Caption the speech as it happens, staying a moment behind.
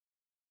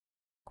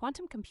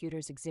Quantum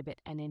computers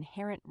exhibit an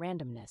inherent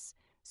randomness,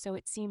 so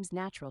it seems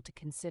natural to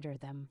consider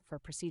them for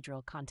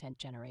procedural content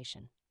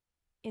generation.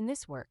 In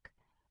this work,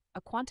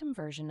 a quantum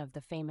version of the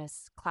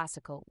famous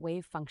classical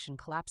wave function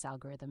collapse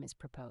algorithm is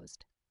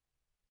proposed.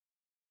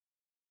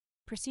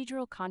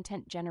 Procedural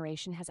content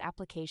generation has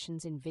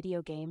applications in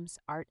video games,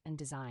 art, and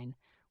design,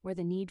 where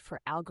the need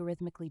for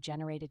algorithmically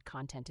generated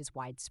content is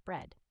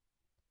widespread.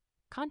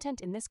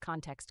 Content in this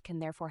context can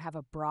therefore have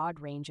a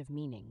broad range of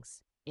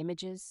meanings: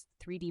 images,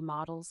 3D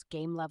models,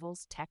 game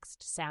levels,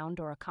 text, sound,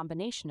 or a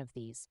combination of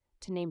these,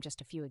 to name just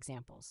a few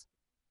examples.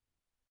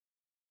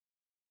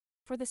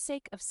 For the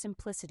sake of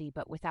simplicity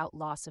but without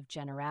loss of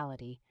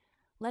generality,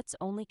 let's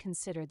only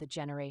consider the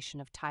generation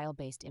of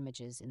tile-based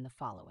images in the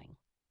following.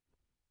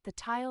 The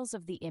tiles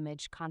of the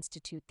image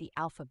constitute the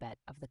alphabet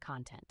of the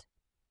content.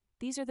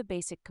 These are the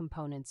basic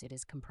components it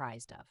is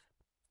comprised of.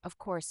 Of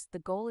course, the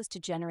goal is to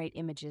generate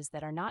images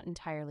that are not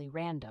entirely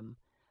random,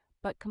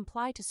 but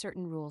comply to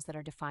certain rules that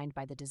are defined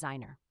by the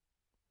designer.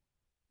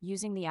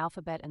 Using the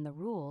alphabet and the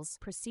rules,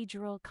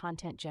 procedural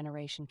content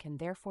generation can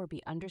therefore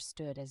be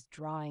understood as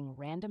drawing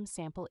random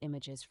sample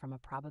images from a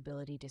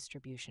probability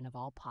distribution of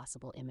all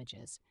possible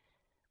images,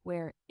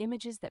 where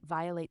images that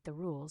violate the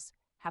rules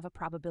have a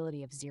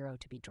probability of 0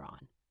 to be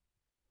drawn.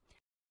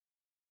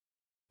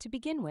 To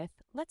begin with,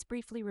 let's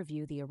briefly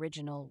review the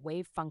original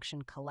wave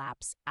function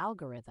collapse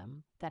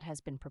algorithm that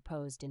has been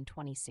proposed in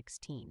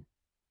 2016.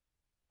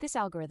 This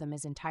algorithm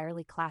is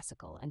entirely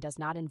classical and does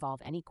not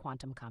involve any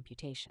quantum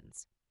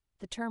computations.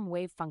 The term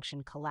wave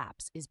function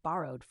collapse is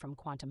borrowed from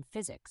quantum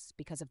physics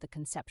because of the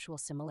conceptual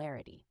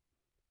similarity.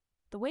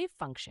 The wave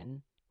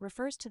function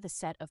refers to the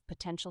set of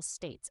potential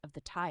states of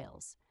the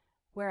tiles,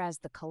 whereas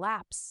the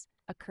collapse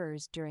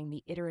occurs during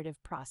the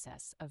iterative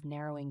process of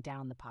narrowing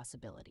down the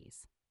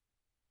possibilities.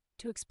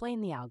 To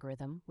explain the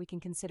algorithm, we can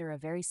consider a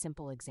very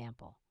simple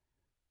example: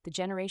 the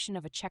generation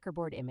of a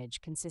checkerboard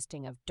image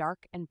consisting of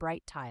dark and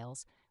bright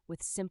tiles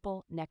with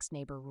simple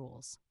next-neighbor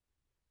rules.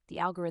 The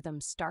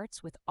algorithm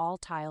starts with all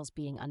tiles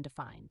being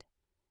undefined.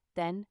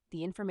 Then,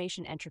 the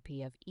information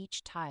entropy of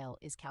each tile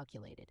is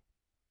calculated.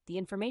 The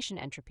information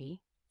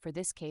entropy, for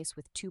this case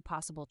with two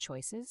possible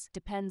choices,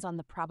 depends on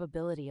the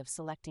probability of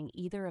selecting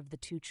either of the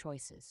two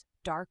choices,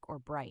 dark or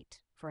bright,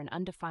 for an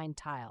undefined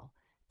tile,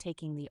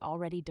 taking the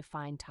already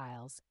defined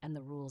tiles and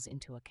the rules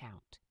into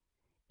account.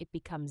 It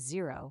becomes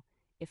 0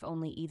 if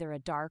only either a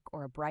dark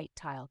or a bright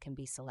tile can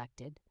be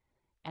selected,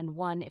 and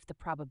 1 if the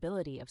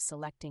probability of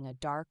selecting a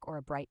dark or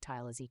a bright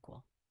tile is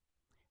equal.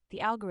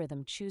 The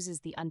algorithm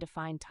chooses the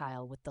undefined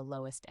tile with the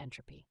lowest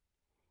entropy.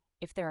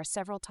 If there are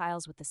several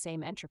tiles with the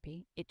same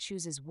entropy, it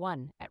chooses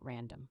 1 at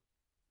random.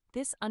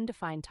 This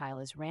undefined tile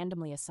is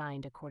randomly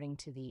assigned according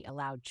to the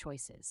allowed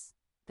choices.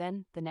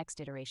 Then the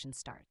next iteration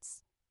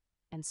starts,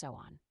 and so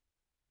on.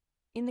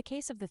 In the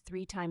case of the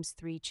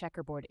 3x3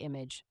 checkerboard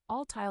image,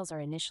 all tiles are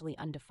initially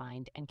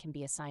undefined and can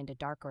be assigned a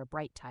dark or a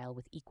bright tile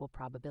with equal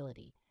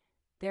probability.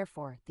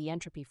 Therefore, the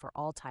entropy for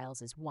all tiles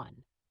is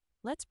 1.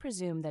 Let's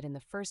presume that in the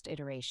first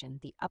iteration,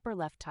 the upper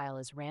left tile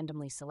is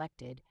randomly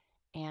selected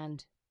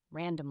and,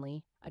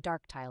 randomly, a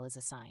dark tile is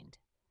assigned.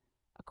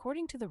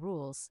 According to the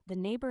rules, the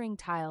neighboring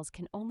tiles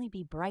can only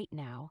be bright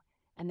now,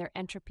 and their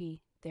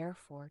entropy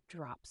therefore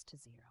drops to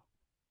 0.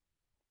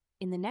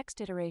 In the next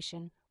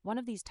iteration, one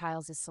of these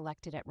tiles is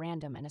selected at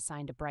random and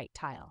assigned a bright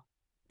tile.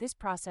 This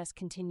process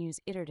continues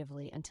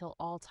iteratively until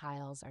all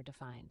tiles are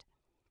defined.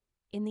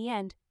 In the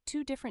end,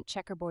 two different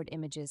checkerboard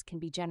images can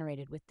be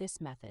generated with this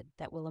method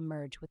that will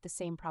emerge with the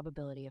same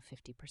probability of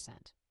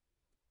 50%.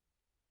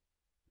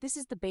 This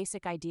is the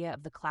basic idea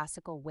of the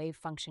classical wave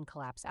function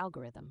collapse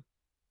algorithm.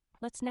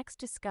 Let's next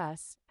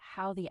discuss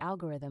how the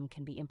algorithm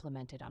can be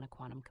implemented on a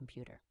quantum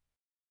computer.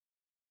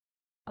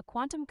 A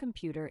quantum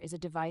computer is a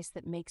device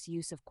that makes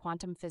use of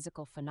quantum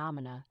physical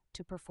phenomena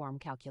to perform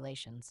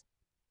calculations.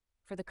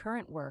 For the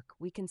current work,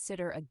 we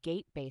consider a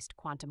gate-based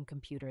quantum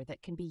computer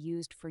that can be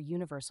used for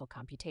universal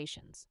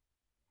computations.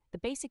 The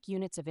basic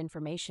units of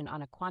information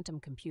on a quantum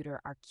computer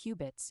are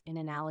qubits in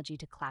analogy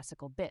to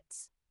classical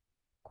bits.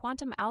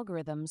 Quantum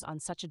algorithms on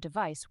such a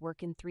device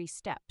work in 3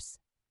 steps.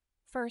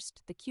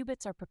 First, the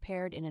qubits are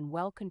prepared in a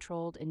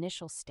well-controlled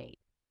initial state.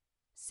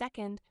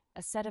 Second,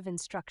 a set of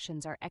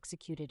instructions are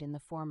executed in the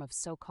form of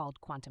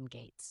so-called quantum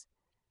gates.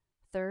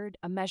 Third,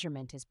 a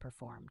measurement is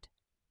performed.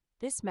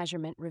 This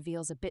measurement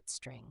reveals a bit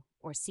string,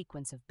 or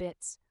sequence of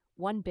bits,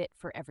 1 bit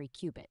for every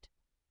qubit.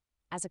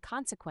 As a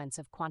consequence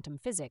of quantum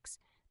physics,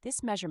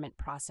 this measurement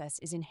process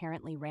is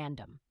inherently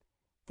random.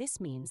 This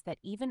means that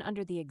even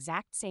under the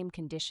exact same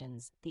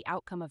conditions, the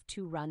outcome of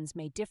 2 runs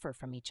may differ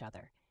from each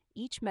other.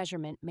 Each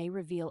measurement may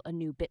reveal a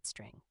new bit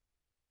string.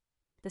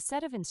 The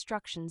set of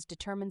instructions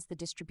determines the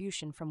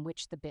distribution from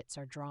which the bits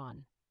are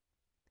drawn.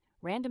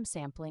 Random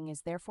sampling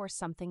is therefore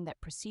something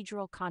that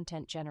procedural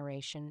content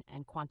generation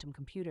and quantum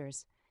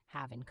computers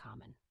have in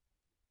common.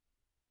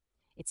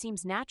 It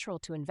seems natural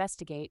to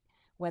investigate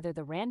whether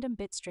the random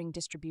bit string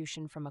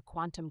distribution from a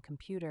quantum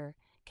computer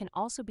can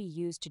also be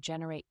used to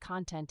generate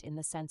content in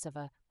the sense of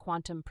a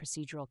quantum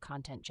procedural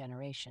content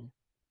generation.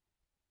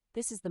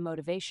 This is the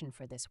motivation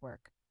for this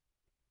work.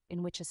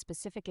 in which a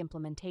specific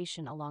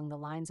implementation along the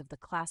lines of the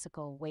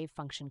classical wave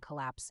function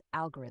collapse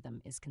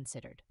algorithm is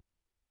considered.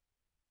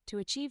 To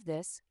achieve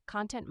this,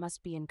 content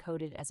must be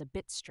encoded as a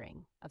bit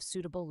string of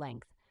suitable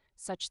length,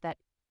 such that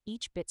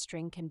each bit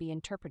string can be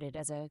interpreted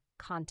as a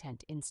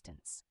content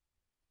instance.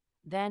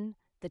 Then,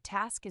 the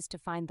task is to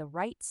find the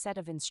right set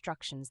of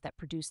instructions that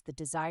produce the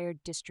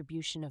desired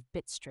distribution of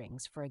bit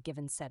strings for a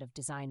given set of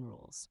design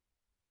rules.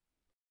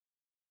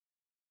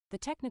 The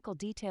technical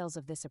details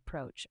of this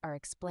approach are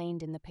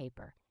explained in the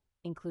paper,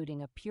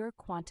 including a pure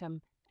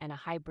quantum and a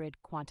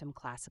hybrid quantum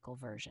classical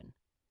version.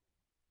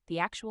 The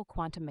actual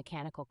quantum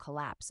mechanical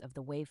collapse of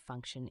the wave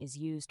function is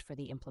used for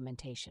the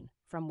implementation,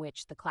 from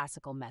which the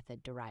classical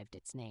method derived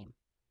its name.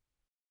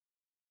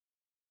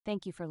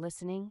 Thank you for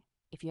listening.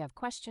 If you have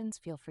questions,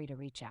 feel free to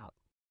reach out.